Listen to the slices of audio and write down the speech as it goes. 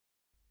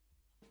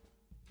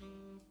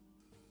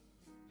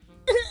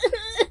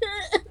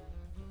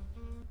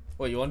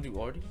Wait, you want to do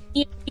arty?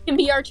 You can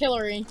be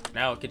artillery.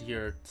 Now I could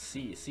hear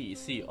C, C,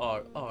 C,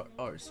 R, R,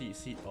 R, C,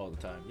 C all the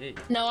time. Yay.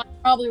 No, I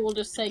probably will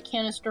just say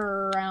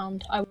canister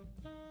around.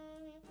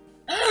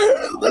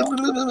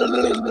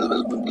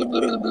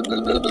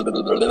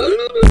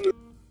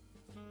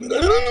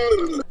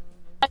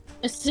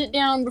 Sit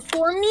down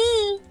before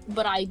me,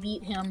 but I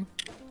beat him.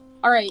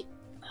 Alright.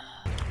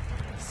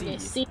 C. Okay,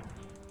 C.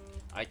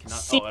 I cannot.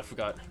 C. Oh, I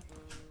forgot.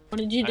 What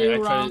did you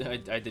do wrong?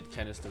 I did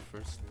canister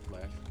first.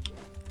 Black.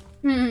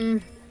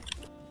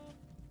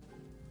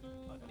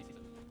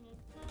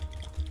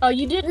 Oh,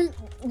 you didn't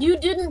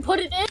put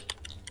it in?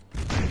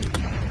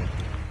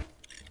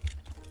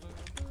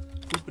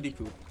 Poopity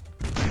poop.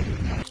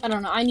 I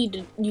don't know, I need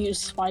to use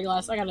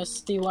spyglass. I gotta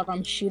see what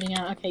I'm shooting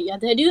at. Okay, yeah,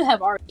 they do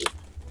have arty.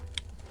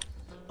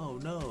 Oh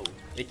no.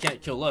 They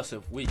can't kill us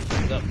if we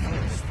kill them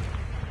first.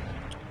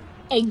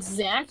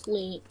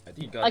 Exactly. I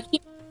think you got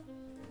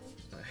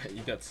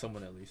you got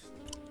someone at least.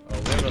 Oh,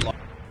 whatever.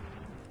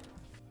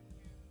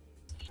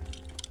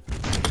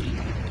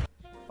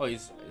 Oh,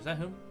 is that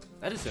him?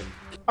 That is him.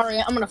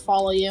 Alright, I'm gonna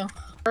follow you.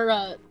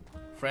 Or,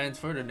 Franz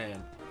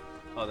Ferdinand.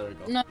 Oh, there we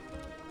go. No.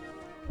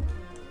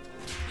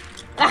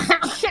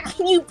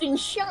 You've been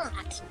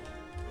shot!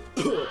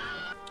 The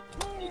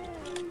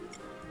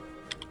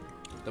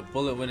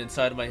bullet went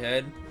inside my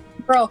head.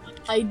 Bro,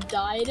 I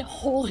died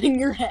holding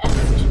your head.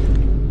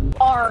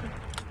 R.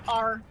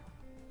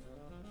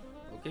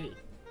 Okay.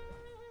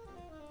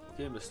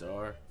 Okay, Mr.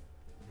 R.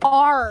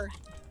 R.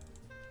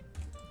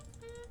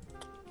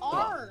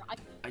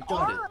 I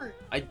got it.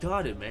 I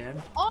got it, man.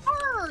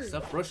 R.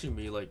 Stop rushing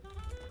me like...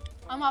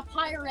 I'm a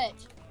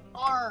pirate.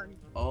 R.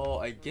 Oh,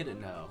 I get it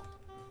now.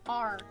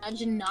 R.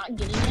 Imagine not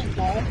getting it,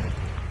 lol.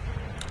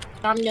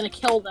 I'm gonna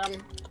kill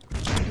them.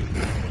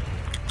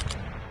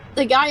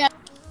 The guy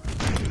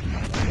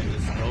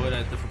Just go in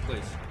at a different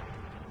place.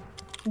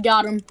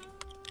 got him.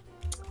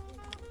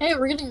 Hey,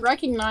 we're getting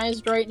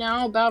recognized right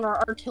now about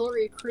our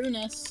artillery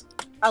crewness.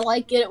 I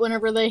like it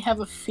whenever they have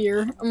a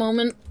fear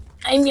moment.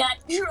 I'm not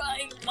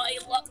trying my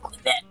luck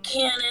with that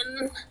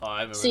cannon. Oh,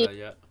 I haven't read that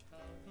yet.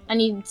 I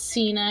need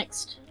C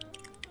next.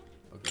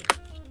 Okay.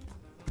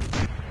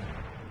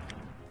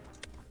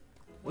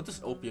 What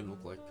does opium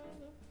look like?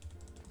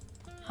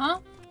 Huh?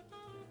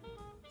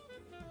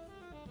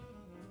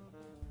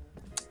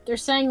 They're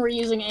saying we're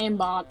using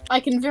aimbot. I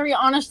can very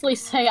honestly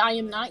say I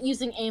am not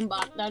using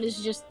aimbot. That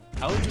is just...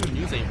 How would you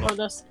use aimbot? For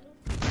this.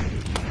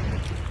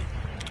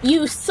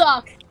 You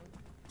suck!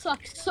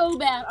 Suck so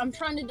bad. I'm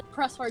trying to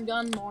depress our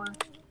gun more.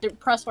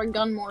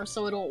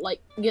 So it'll,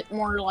 like, get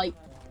more, like,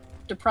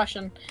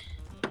 depression.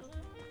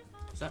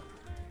 Is that...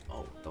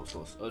 Oh, that was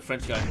close. Oh,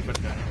 French guy.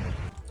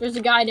 There's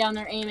a guy down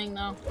there aiming,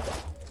 though.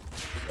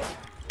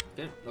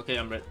 Okay,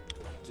 I'm ready.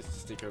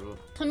 Just stay careful.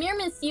 Come here,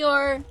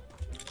 monsieur.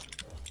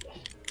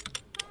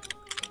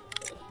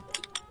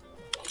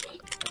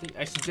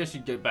 I suggest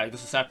you get back.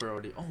 There's a sapper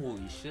already. Oh,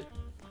 holy shit.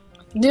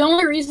 The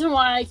only reason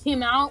why I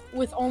came out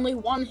with only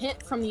one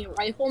hit from the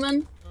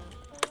rifleman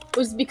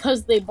was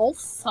because they both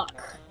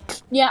suck.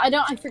 Yeah,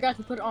 I forgot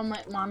to put on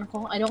my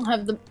monocle. I don't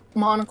have the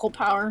monocle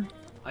power.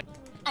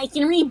 I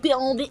can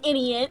rebuild,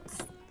 idiots.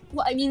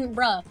 Well, I mean,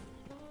 bruh.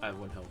 I have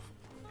 1 health.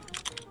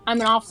 I'm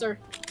an officer.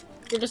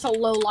 You're just a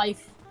low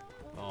life.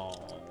 Oh.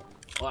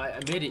 Well, I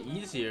made it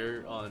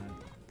easier on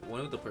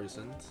one of the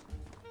persons.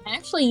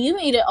 Actually, you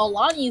made it a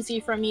lot easier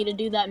for me to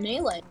do that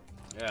melee.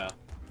 Yeah.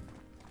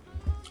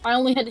 I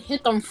only had to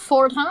hit them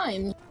 4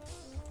 times.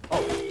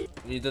 Oh,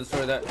 you did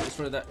destroy that.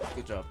 Destroy that.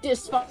 Good job.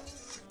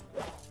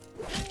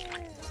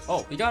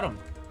 Oh, he got him.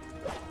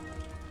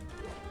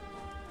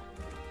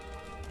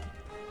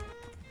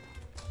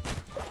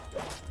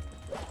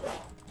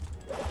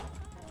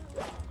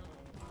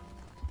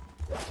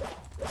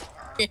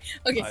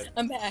 Okay, Hi.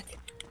 I'm back.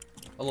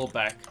 A little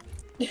back.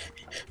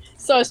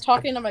 So I was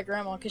talking to my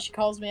grandma because she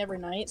calls me every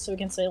night so we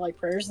can say like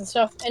prayers and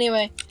stuff.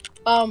 Anyway,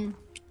 all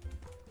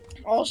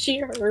she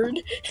heard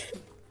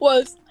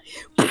was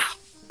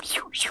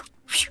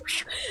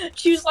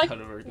she was like,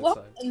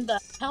 "What in the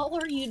hell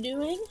are you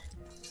doing?"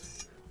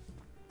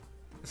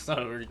 It's not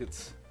a very good.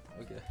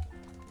 Okay.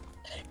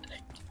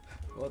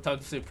 Well, time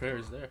to say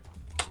prayers there.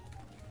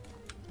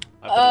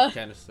 I put a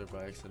canister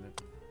by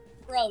accident.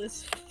 Bro,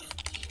 this.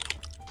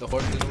 The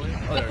horse is away.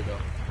 Oh, there we go.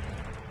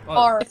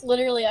 Oh.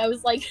 Literally, I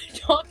was like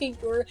talking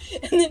to her,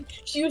 and then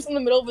she was in the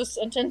middle of a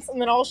sentence,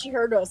 and then all she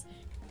heard was.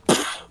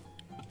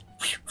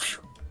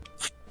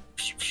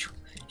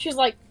 She was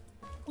like,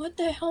 "What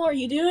the hell are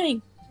you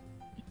doing?"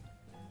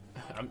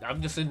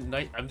 I'm just in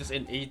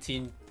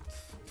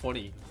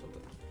 1820.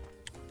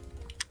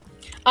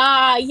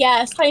 Ah,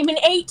 yes, I'm in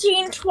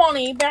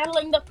 1820,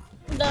 battling the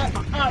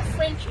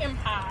French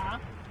Empire.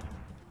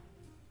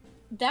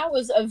 That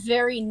was a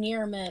very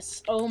near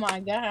miss. Oh my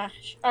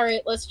gosh.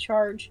 Alright, let's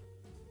charge.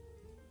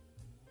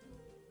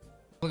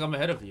 Look, I'm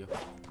ahead of you.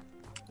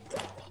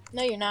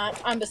 No, you're not.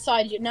 I'm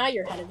beside you. Now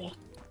you're ahead of me.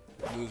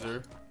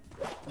 Loser.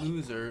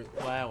 Loser.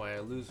 Wow,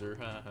 loser.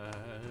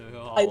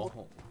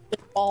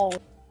 Oh.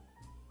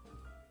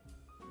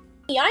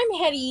 I'm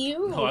ahead of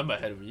you. No, I'm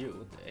ahead of you.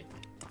 What the heck?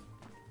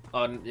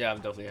 Yeah, I'm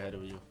definitely ahead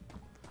of you.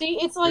 See,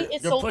 it's like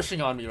You're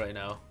pushing on me right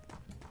now.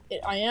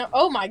 I am.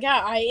 Oh my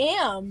god, I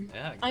am.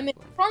 Yeah, exactly. I'm in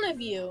front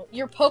of you.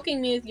 You're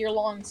poking me with your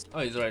long. Oh,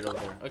 he's right over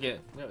there. Okay,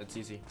 yeah, it's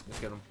easy. Let's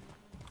get him.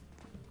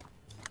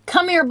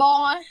 Come here,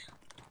 boy.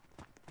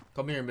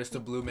 Come here,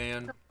 Mr. Blue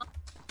Man.